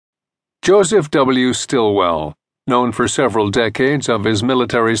Joseph W. Stilwell, known for several decades of his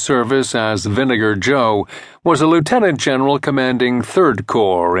military service as Vinegar Joe, was a lieutenant general commanding 3rd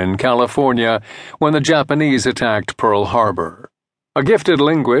Corps in California when the Japanese attacked Pearl Harbor. A gifted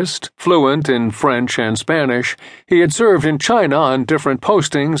linguist, fluent in French and Spanish, he had served in China on different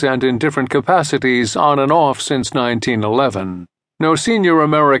postings and in different capacities on and off since 1911. No senior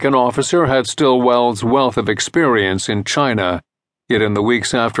American officer had Stilwell's wealth of experience in China. Yet in the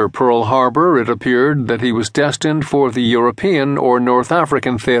weeks after Pearl Harbor, it appeared that he was destined for the European or North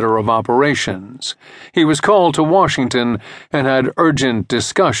African theater of operations. He was called to Washington and had urgent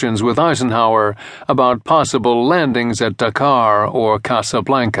discussions with Eisenhower about possible landings at Dakar or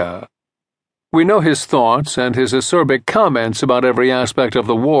Casablanca. We know his thoughts and his acerbic comments about every aspect of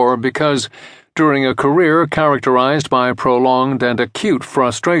the war because, during a career characterized by prolonged and acute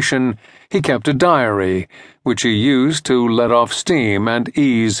frustration, he kept a diary, which he used to let off steam and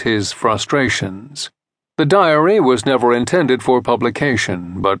ease his frustrations. The diary was never intended for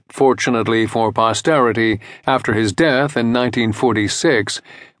publication, but fortunately for posterity, after his death in 1946,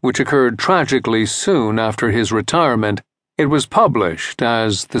 which occurred tragically soon after his retirement, it was published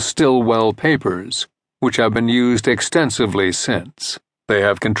as the Stilwell Papers, which have been used extensively since. They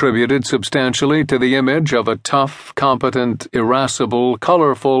have contributed substantially to the image of a tough, competent, irascible,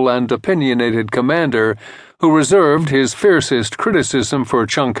 colorful, and opinionated commander who reserved his fiercest criticism for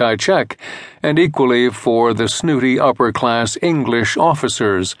Chiang Kai-shek and equally for the snooty upper-class English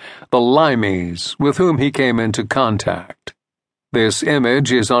officers, the limeys, with whom he came into contact. This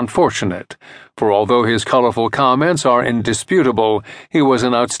image is unfortunate, for although his colorful comments are indisputable, he was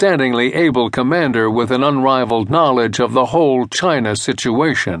an outstandingly able commander with an unrivaled knowledge of the whole China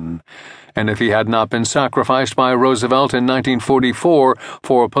situation, and if he had not been sacrificed by Roosevelt in 1944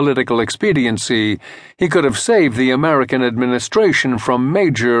 for political expediency, he could have saved the American administration from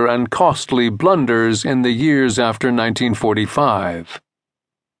major and costly blunders in the years after 1945.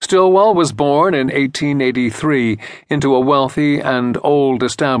 Stilwell was born in 1883 into a wealthy and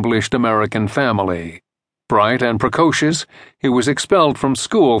old-established American family. Bright and precocious, he was expelled from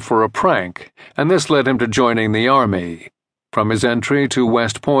school for a prank, and this led him to joining the Army. From his entry to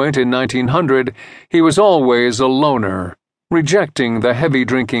West Point in 1900, he was always a loner, rejecting the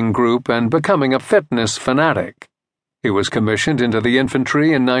heavy-drinking group and becoming a fitness fanatic. He was commissioned into the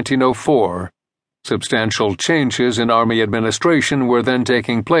infantry in 1904. Substantial changes in Army administration were then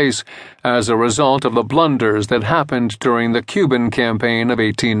taking place as a result of the blunders that happened during the Cuban campaign of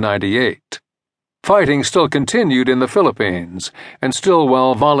 1898. Fighting still continued in the Philippines, and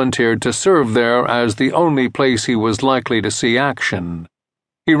Stilwell volunteered to serve there as the only place he was likely to see action.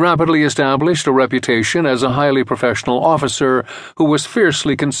 He rapidly established a reputation as a highly professional officer who was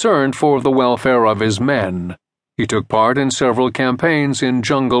fiercely concerned for the welfare of his men. He took part in several campaigns in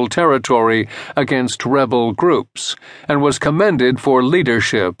jungle territory against rebel groups and was commended for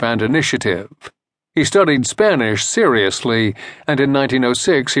leadership and initiative. He studied Spanish seriously, and in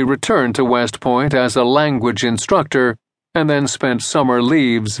 1906 he returned to West Point as a language instructor and then spent summer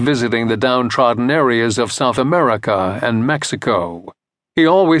leaves visiting the downtrodden areas of South America and Mexico. He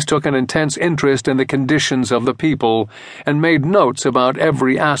always took an intense interest in the conditions of the people and made notes about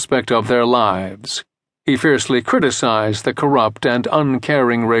every aspect of their lives. He fiercely criticized the corrupt and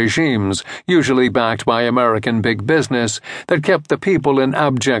uncaring regimes, usually backed by American big business, that kept the people in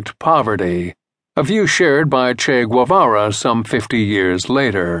abject poverty, a view shared by Che Guevara some 50 years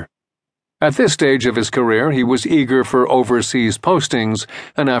later. At this stage of his career, he was eager for overseas postings,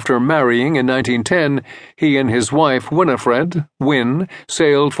 and after marrying in 1910, he and his wife Winifred, Win,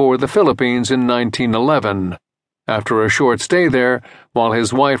 sailed for the Philippines in 1911. After a short stay there, while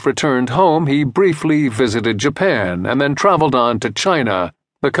his wife returned home, he briefly visited Japan and then traveled on to China,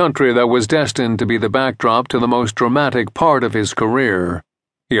 the country that was destined to be the backdrop to the most dramatic part of his career.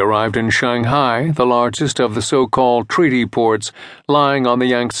 He arrived in Shanghai, the largest of the so-called treaty ports, lying on the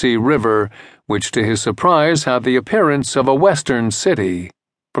Yangtze River, which to his surprise had the appearance of a western city.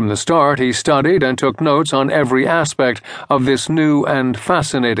 From the start, he studied and took notes on every aspect of this new and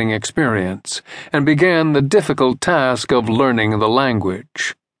fascinating experience, and began the difficult task of learning the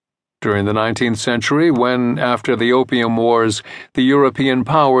language. During the 19th century, when, after the Opium Wars, the European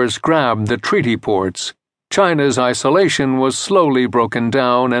powers grabbed the treaty ports, China's isolation was slowly broken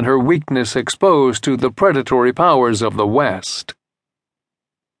down and her weakness exposed to the predatory powers of the West.